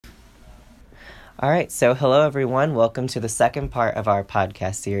All right, so hello everyone. Welcome to the second part of our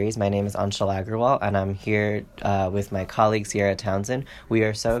podcast series. My name is Anshul Agarwal, and I'm here with my colleague Sierra Townsend. We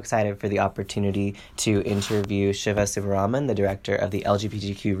are so excited for the opportunity to interview Shiva Sivaraman, the director of the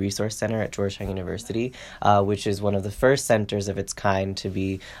LGBTQ Resource Center at Georgetown University, which is one of the first centers of its kind to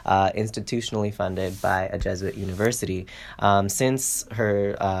be institutionally funded by a Jesuit university. Since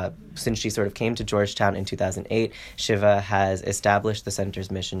she sort of came to Georgetown in 2008, Shiva has established the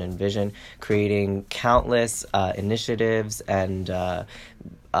center's mission and vision, creating countless initiatives and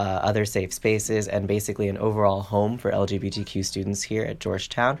other safe spaces, and basically an overall home for LGBTQ students here at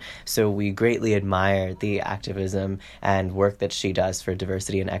Georgetown. So we greatly admire the activism and work that she does for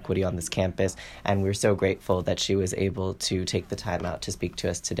diversity and equity on this campus, and we're so grateful that she was able to take the time out to speak to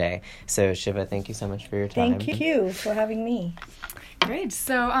us today. So Shiva, thank you so much for your time. Thank you for having me. Great.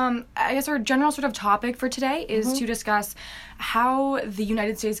 So I guess our general sort of topic for today is to discuss how the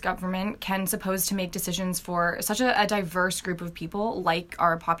United States government can suppose to make decisions for such a diverse group of people like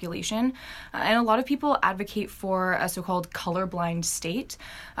our population. And a lot of people advocate for a so-called colorblind state.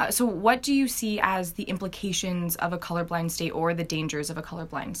 So what do you see as the implications of a colorblind state or the dangers of a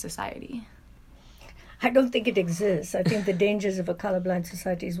colorblind society? I don't think it exists. I think the dangers of a colorblind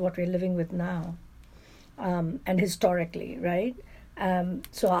society is what we're living with now, and historically, right?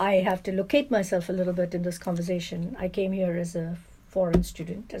 So I have to locate myself a little bit in this conversation. I came here as a foreign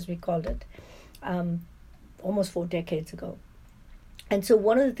student, as we called it, almost 4 decades ago. And so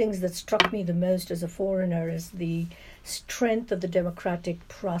one of the things that struck me the most as a foreigner is the strength of the democratic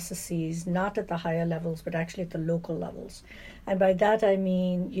processes, not at the higher levels, but actually at the local levels. And by that I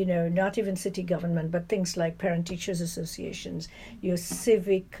mean, not even city government, but things like parent-teachers associations, your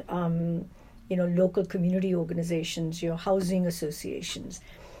civic local community organizations, your housing associations,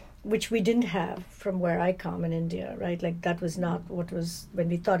 which we didn't have from where I come in India, right? Like that was not what was, when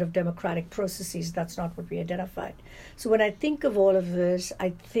we thought of democratic processes, that's not what we identified. So when I think of all of this, I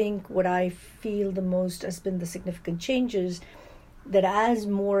think what I feel the most has been the significant changes that as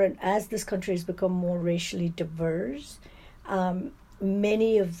this country has become more racially diverse,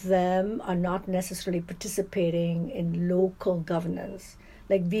 many of them are not necessarily participating in local governance.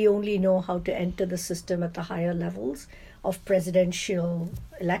 Like we only know how to enter the system at the higher levels of presidential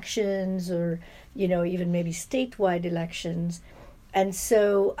elections or, even maybe statewide elections. And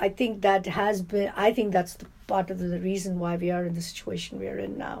so I think that's the part of the reason why we are in the situation we are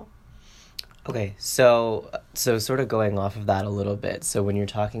in now. Okay, so sort of going off of that a little bit, so when you're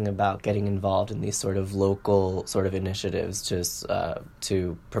talking about getting involved in these sort of local sort of initiatives just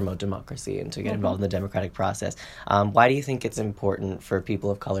to promote democracy and to get involved in the democratic process, why do you think it's important for people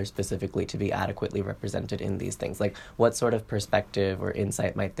of color specifically to be adequately represented in these things? Like, what sort of perspective or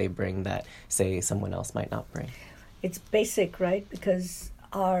insight might they bring that, say, someone else might not bring? It's basic, right? Because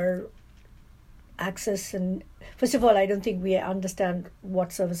our access, and first of all, I don't think we understand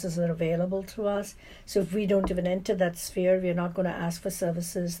what services are available to us. So if we don't even enter that sphere, we're not going to ask for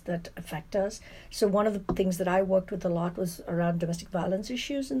services that affect us. So one of the things that I worked with a lot was around domestic violence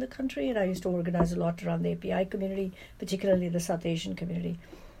issues in the country, and I used to organize a lot around the API community, particularly the South Asian community.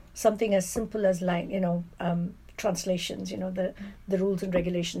 Something as simple as translations, the rules and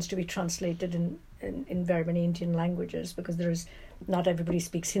regulations to be translated in very many Indian languages, because not everybody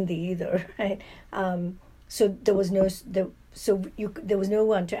speaks Hindi either, right? So there was no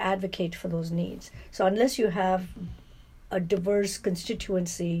one to advocate for those needs. So unless you have a diverse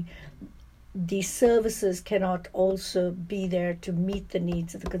constituency, these services cannot also be there to meet the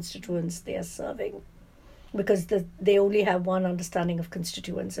needs of the constituents they are serving, because they only have one understanding of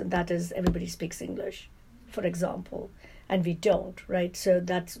constituents, and that is everybody speaks English, for example. And we don't, right? So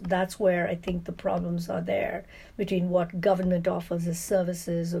that's where I think the problems are there between what government offers as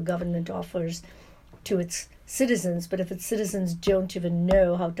services or government offers to its citizens. But if its citizens don't even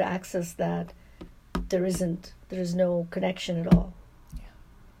know how to access that, there is no connection at all. Yeah,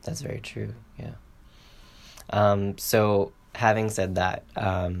 that's very true. Yeah. So having said that,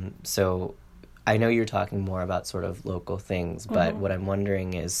 so I know you're talking more about sort of local things, but what I'm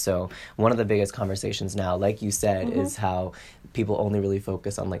wondering is, so one of the biggest conversations now, like you said, is how people only really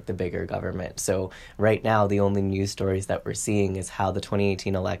focus on like the bigger government. So right now, the only news stories that we're seeing is how the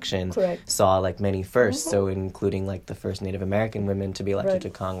 2018 election saw like many firsts, so including like the first Native American women to be elected to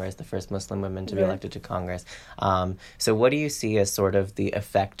Congress, the first Muslim women to be elected to Congress. So what do you see as sort of the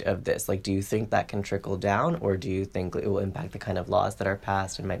effect of this? Like, do you think that can trickle down, or do you think it will impact the kind of laws that are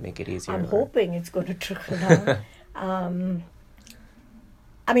passed and might make it easier? I'm hoping it's going to trickle down.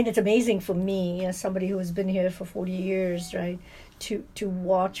 I mean, it's amazing for me, as somebody who has been here for 40 years, right, to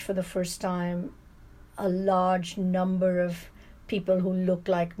watch for the first time a large number of people who look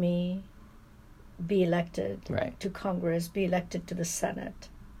like me be elected Right. to Congress, be elected to the Senate.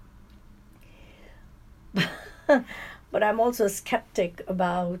 But I'm also a skeptic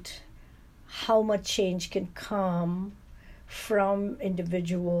about how much change can come from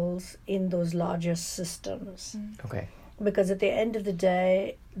individuals in those larger systems. Okay. Because at the end of the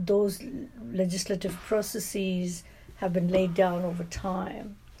day, those legislative processes have been laid down over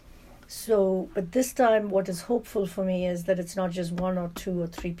time. So, but this time, what is hopeful for me is that it's not just one or two or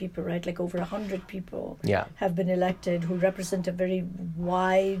three people, right? Like over 100 people Yeah. have been elected who represent a very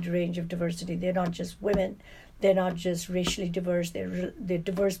wide range of diversity. They're not just women. They're not just racially diverse. They're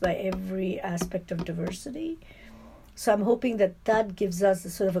diverse by every aspect of diversity. So I'm hoping that that gives us a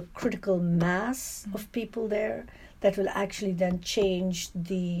sort of a critical mass of people there that will actually then change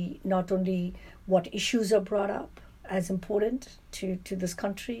the not only what issues are brought up as important to this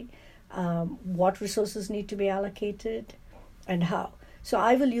country, what resources need to be allocated, and how. So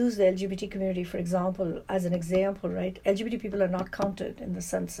I will use the LGBT community, for example, as an example, right? LGBT people are not counted in the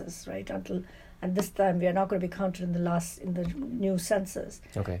census, right? And this time we are not going to be counted in the new census.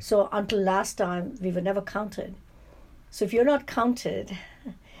 Okay. So until last time, we were never counted. So if you're not counted,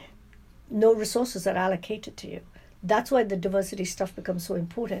 no resources are allocated to you. That's why the diversity stuff becomes so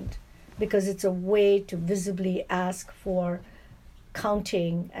important, because it's a way to visibly ask for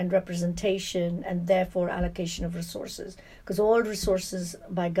counting and representation and therefore allocation of resources. Because all resources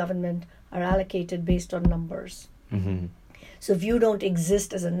by government are allocated based on numbers. Mm-hmm. So if you don't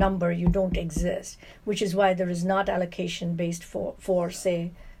exist as a number, you don't exist, which is why there is not allocation based for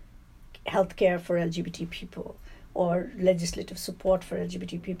say, healthcare for LGBT people or legislative support for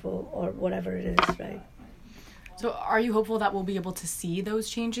LGBT people or whatever it is, right? So are you hopeful that we'll be able to see those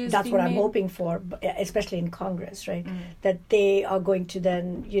changes? That's being what I'm made? hoping for, especially in Congress, right? That they are going to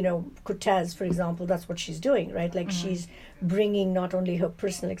then, Cortez, for example, that's what she's doing, right? Like she's bringing not only her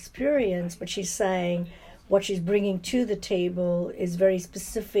personal experience, but she's saying what she's bringing to the table is very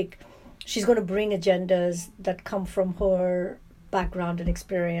specific. She's going to bring agendas that come from her background and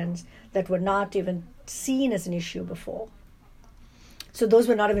experience that were not even seen as an issue before. So those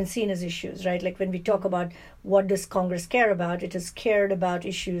were not even seen as issues, right? Like when we talk about what does Congress care about, it has cared about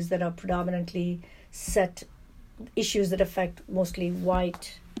issues that are predominantly set, issues that affect mostly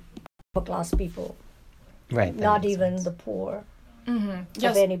white, upper class people, Right. that not makes even sense. the poor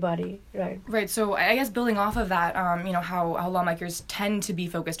Yes. of anybody, right? Right. So I guess building off of that, how lawmakers tend to be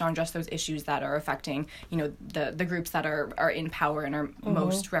focused on just those issues that are affecting, the groups that are in power and are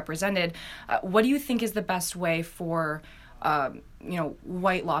most represented. What do you think is the best way for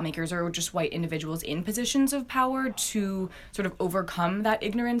white lawmakers or just white individuals in positions of power to sort of overcome that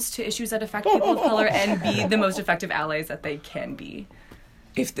ignorance to issues that affect people of color and be the most effective allies that they can be?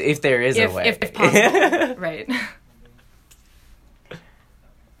 If there is a way. If possible. Right.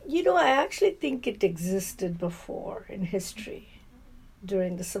 I actually think it existed before in history,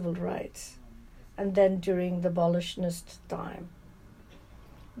 during the civil rights, and then during the abolitionist time,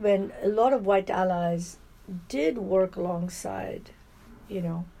 when a lot of white allies did work alongside,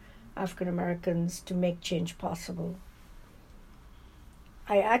 African Americans to make change possible.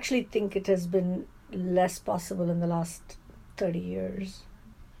 I actually think it has been less possible in the last 30 years.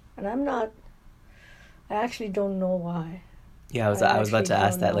 And I actually don't know why. Yeah, I was about to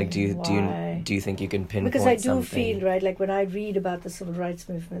ask that. Like, do why. you think you can pinpoint Because I do something? feel, right, like when I read about the civil rights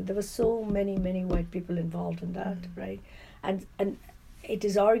movement, there were so many white people involved in that, right? And it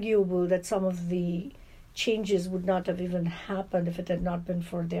is arguable that some of the changes would not have even happened if it had not been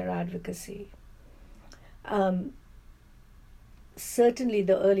for their advocacy. Certainly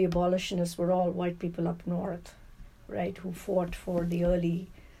the early abolitionists were all white people up north, right, who fought for the early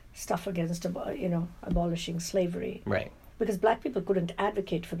stuff against, abolishing slavery. Right. Because black people couldn't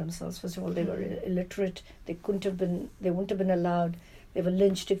advocate for themselves. First of all, they were illiterate. They wouldn't have been allowed. They were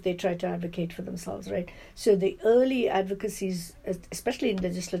lynched if they tried to advocate for themselves, right? So the early advocacies, especially in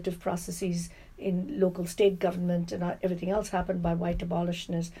legislative processes in local state government and everything else, happened by white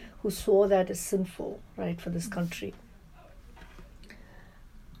abolitionists who saw that as sinful, right, for this country.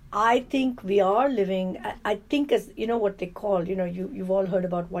 I think we are living, I think as, what they call, you've all heard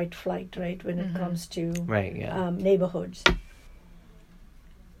about white flight, right, when it comes to Right, yeah. neighborhoods.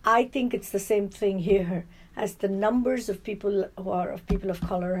 I think it's the same thing here. As the numbers of people of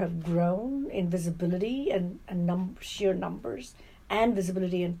color have grown in visibility and sheer numbers and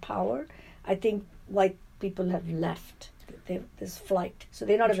visibility and power, I think white people have left this flight. So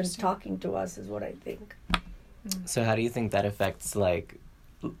they're not even talking to us, is what I think. So how do you think that affects,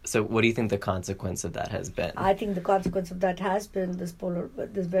 so what do you think the consequence of that has been? I think the consequence of that has been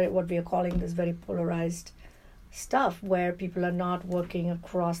what we are calling this very polarized stuff, where people are not working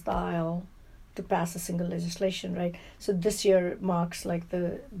across the aisle to pass a single legislation, right? So this year marks like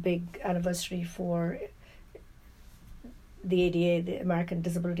the big anniversary for the ADA, the American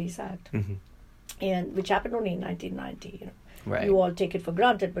Disabilities Act, and which happened only in 1990. You know, Right. you all take it for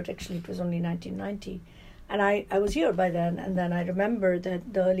granted, but actually it was only 1990. And I was here by then, and then I remember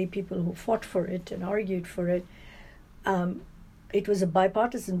that the early people who fought for it and argued for it, it was a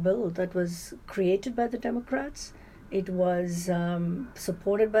bipartisan bill that was created by the Democrats. It was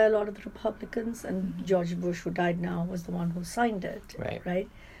supported by a lot of the Republicans, and George Bush, who died now, was the one who signed it. Right.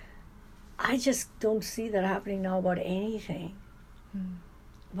 I just don't see that happening now about anything.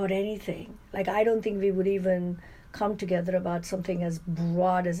 About anything. Like, I don't think we would even come together about something as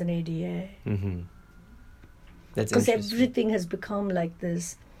broad as an ADA. That's Because interesting. everything has become like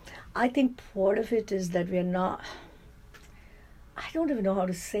this. I think part of it is that we are not, I don't even know how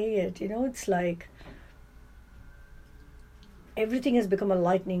to say it. You know, it's like everything has become a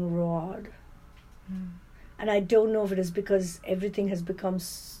lightning rod. And I don't know if it is because everything has become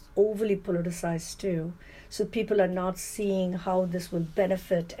overly politicized too. So people are not seeing how this will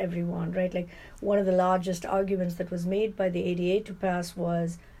benefit everyone, right? Like, one of the largest arguments that was made by the ADA to pass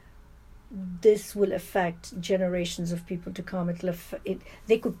was this will affect generations of people to come.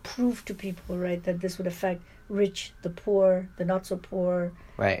 They could prove to people, right, that this would affect rich, the poor, the not so poor,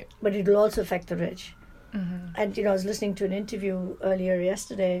 Right. but it will also affect the rich. And, you know, I was listening to an interview earlier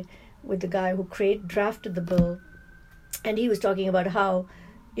yesterday with the guy who drafted the bill, and he was talking about how,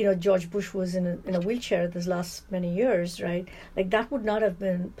 you know, George Bush was in a wheelchair this last many years, right? Like, that would not have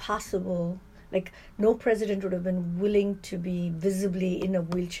been possible. Like, no president would have been willing to be visibly in a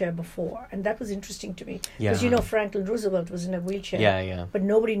wheelchair before. And that was interesting to me. Because, you know, Franklin Roosevelt was in a wheelchair. Yeah. But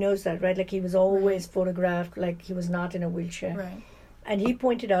nobody knows that, right? Like, he was always photographed like he was not in a wheelchair. Right. And he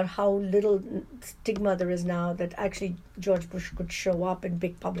pointed out how little stigma there is now that actually George Bush could show up in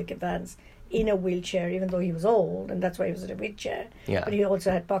big public events in a wheelchair, even though he was old, and that's why he was in a wheelchair. Yeah. But he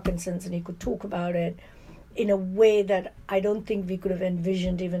also had Parkinson's, and he could talk about it in a way that I don't think we could have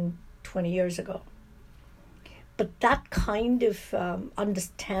envisioned even 20 years ago. But that kind of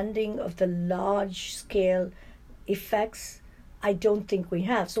understanding of the large-scale effects, I don't think we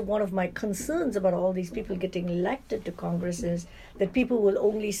have. So one of my concerns about all these people getting elected to Congress is that people will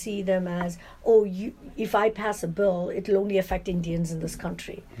only see them as, if I pass a bill, it'll only affect Indians in this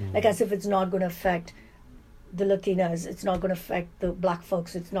country. Like, as if it's not going to affect the Latinas, it's not going to affect the black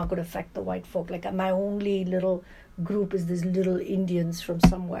folks, it's not going to affect the white folk. Like, my only little group is these little Indians from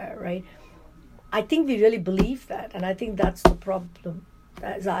somewhere, right? I think we really believe that, and I think that's the problem,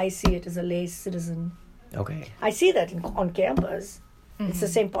 as I see it as a lay citizen. Okay. I see that on campus. It's the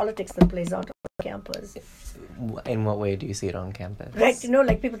same politics that plays out on campus. In what way do you see it on campus? Right, you know,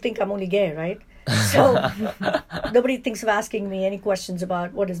 like, people think I'm only gay, right? So nobody thinks of asking me any questions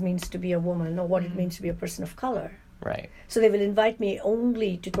about what it means to be a woman or what it means to be a person of color. Right. So they will invite me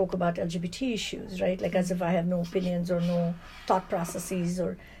only to talk about LGBT issues, right? Like, as if I have no opinions or no thought processes,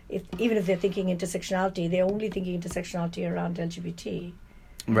 or even if they're thinking intersectionality, they're only thinking intersectionality around LGBT.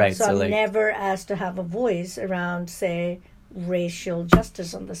 Right. So I'm like, never asked to have a voice around, say, racial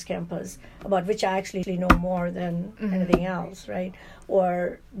justice on this campus, about which I actually know more than anything else, right?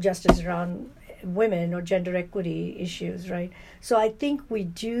 Or justice around women or gender equity issues, right? So I think we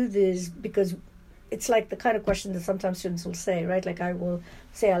do this because it's like the kind of question that sometimes students will say, right? Like, I will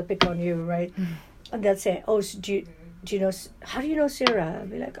say, I'll pick on you, right? And they'll say, oh, so do you know, how do you know Sarah? I'll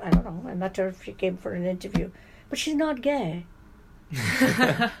be like, I don't know. I met her, she came for an interview. But she's not gay.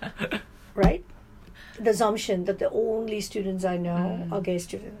 Right? The assumption that the only students I know are gay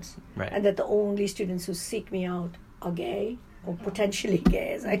students. Right. And that the only students who seek me out are gay, or potentially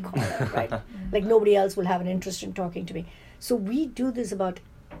gay, as I call it, right? Like, nobody else will have an interest in talking to me. So we do this about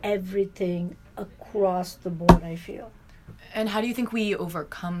everything across the board, I feel. And how do you think we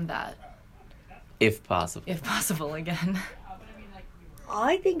overcome that, if possible. if possible, again?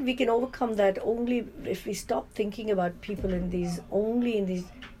 I think we can overcome that only if we stop thinking about people in these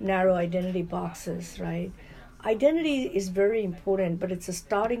narrow identity boxes, right? Identity is very important, but it's a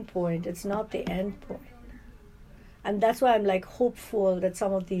starting point. It's not the end point. And that's why I'm like hopeful that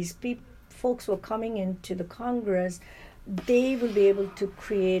some of these folks who are coming into the Congress, they will be able to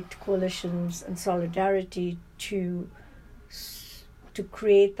create coalitions and solidarity to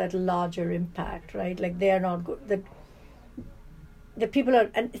create that larger impact, right? Like, they are not good. The people are,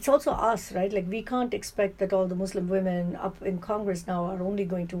 and it's also us, right? Like, we can't expect that all the Muslim women up in Congress now are only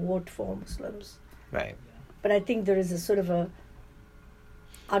going to vote for Muslims. Right. But I think there is a sort of a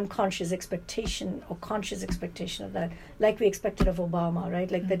unconscious expectation or conscious expectation of that, like we expected of Obama,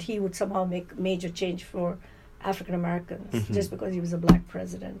 right? Like, that he would somehow make major change for African Americans Mm-hmm. just because he was a black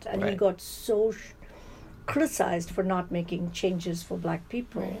president. And he Right. got so criticized for not making changes for black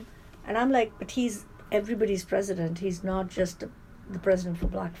people. Right. And I'm like, but he's everybody's president. He's not just the president for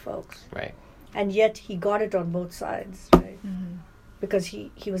black folks. Right. And yet he got it on both sides, right? Mm-hmm. Because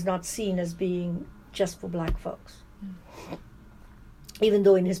he was not seen as being just for black folks. Even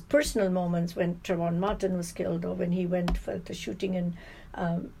though in his personal moments when Trayvon Martin was killed, or when he went for the shooting in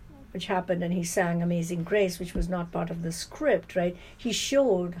which happened, and he sang Amazing Grace, which was not part of the script, right? He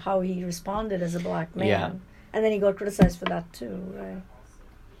showed how he responded as a black man. Yeah. And then he got criticized for that too, right?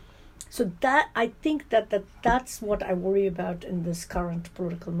 So that, I think that's what I worry about in this current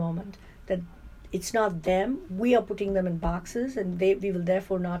political moment, that it's not them. We are putting them in boxes, and we will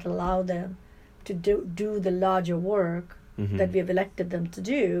therefore not allow them to do the larger work Mm-hmm. that we have elected them to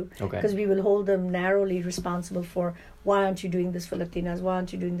do, Okay. because we will hold them narrowly responsible for, why aren't you doing this for Latinas? Why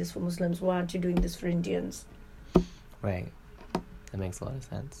aren't you doing this for Muslims? Why aren't you doing this for Indians? Right. That makes a lot of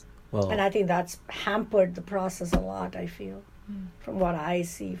sense. Well, And I think that's hampered the process a lot, I feel, from what I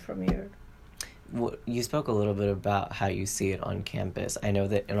see from here. you spoke a little bit about how you see it on campus. I know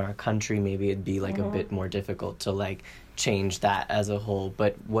that in our country, maybe it'd be like a bit more difficult to like change that as a whole.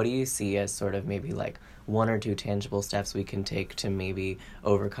 But what do you see as sort of maybe like one or two tangible steps we can take to maybe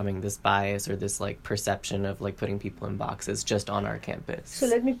overcoming this bias or this like perception of like putting people in boxes just on our campus? So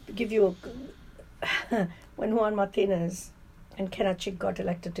let me give you when Juan Martinez and Kenachik got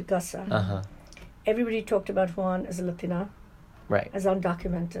elected to GUSA, Uh-huh. everybody talked about Juan as a Latina, Right. as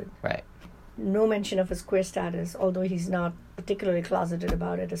undocumented. Right. No mention of his queer status, although he's not particularly closeted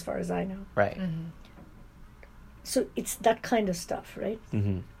about it as far as I know. Right. So it's that kind of stuff, right?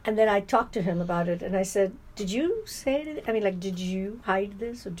 Mm-hmm. And then I talked to him about it, and I said, did you say it? I mean, like, did you hide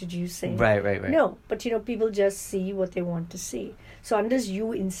this, or did you say it? Right. No, but, people just see what they want to see. So unless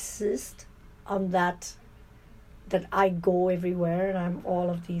you insist on that I go everywhere and I'm all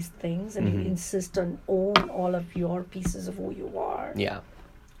of these things, and you insist on own all of your pieces of who you are, Yeah.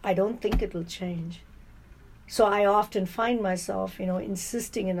 I don't think it will change. So I often find myself,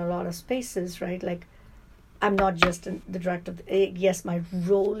 insisting in a lot of spaces, right? Like, I'm not just the director of yes, my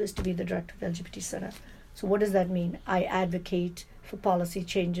role is to be the director of the LGBT Center. So what does that mean? I advocate for policy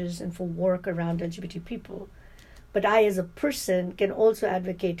changes and for work around LGBT people. But I, as a person, can also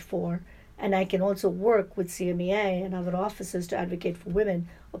advocate for, and I can also work with CMEA and other offices to advocate for women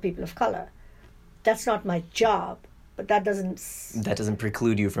or people of color. That's not my job, but that doesn't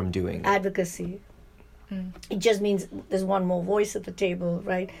preclude you from doing it. advocacy. It just means there's one more voice at the table,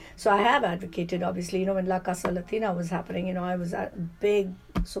 right? So I have advocated, obviously, when La Casa Latina was happening, I was at big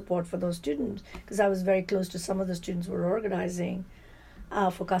support for those students, because I was very close to some of the students who were organizing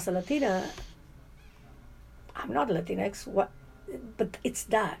for Casa Latina. I'm not Latinx, but it's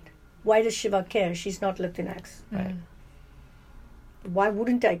that. Why does Shiva care? She's not Latinx. Right. Why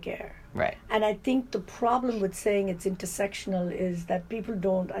wouldn't I care? Right. And I think the problem with saying it's intersectional is that people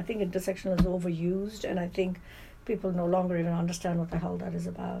don't, I think intersectional is overused, and I think people no longer even understand what the hell that is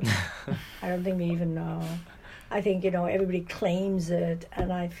about. I don't think we even know. I think, everybody claims it,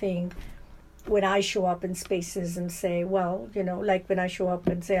 and I think when I show up in spaces and say, well, like when I show up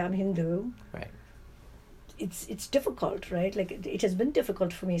and say I'm Hindu, Right. it's difficult, right? Like it has been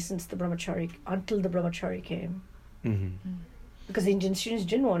difficult for me since until the Brahmachari came. Mm-hmm. Because the Indian students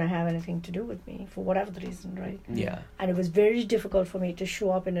didn't want to have anything to do with me for whatever the reason, right? Yeah. And it was very difficult for me to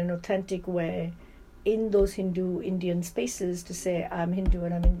show up in an authentic way in those Hindu-Indian spaces to say, I'm Hindu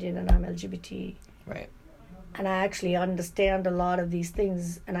and I'm Indian and I'm LGBT. Right. And I actually understand a lot of these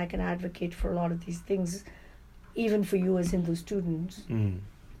things, and I can advocate for a lot of these things, even for you as Hindu students. Mm.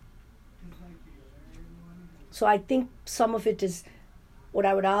 So I think some of it is, what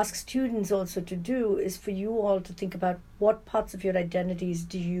I would ask students also to do is for you all to think about what parts of your identities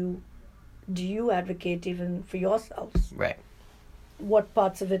do you advocate even for yourselves? Right. What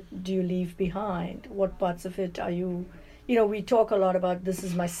parts of it do you leave behind? What parts of it are you, we talk a lot about this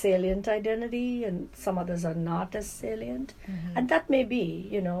is my salient identity, and some others are not as salient. And that may be,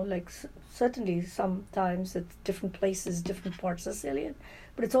 certainly sometimes at different places, different parts are salient.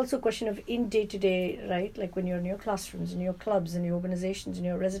 But it's also a question of in day-to-day, right? Like when you're in your classrooms, in your clubs, in your organizations, in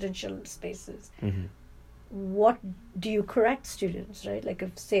your residential spaces. Mm-hmm. What do you correct students, right? Like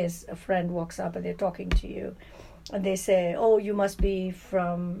if, say, a friend walks up and they're talking to you and they say, oh, you must be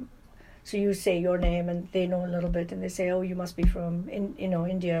from... So you say your name and they know a little bit and they say, oh, you must be from,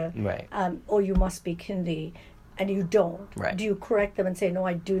 India. Right. Or you must speak Hindi. And you don't. Right. Do you correct them and say, no,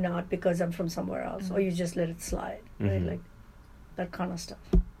 I do not because I'm from somewhere else? Or you just let it slide, right? Mhm. Like that kind of stuff.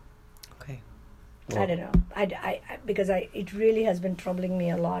 Okay. I don't know. I because it really has been troubling me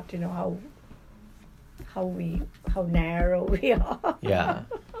a lot, how how narrow we are. Yeah.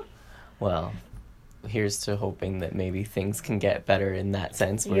 Well, here's to hoping that maybe things can get better in that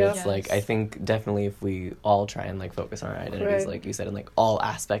sense, where Yeah. it's like, I think definitely if we all try and like focus on our identities, Right. like you said, in like all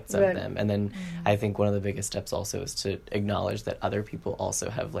aspects of Right. them, and then I think one of the biggest steps also is to acknowledge that other people also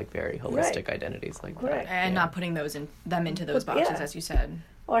have like very holistic identities like Correct. that. And Yeah. not putting them into those But, boxes, yeah. as you said.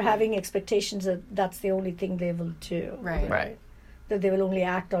 Or having expectations that that's the only thing they will do. Right. Right. That they will only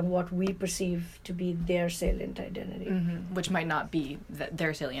act on what we perceive to be their salient identity. Which might not be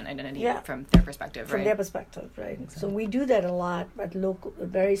their salient identity Yeah. from their perspective, From right? their perspective, right? So we do that a lot at local,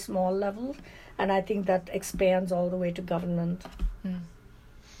 very small levels, and I think that expands all the way to government.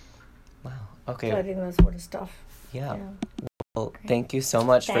 Wow. So I Okay. think that's what is tough. Yeah. Yeah. Well, thank you so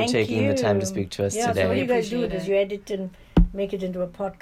much for Thank taking the time to you. speak to us Yeah, today. so what you guys do Appreciate is it. you edit and make it into a podcast.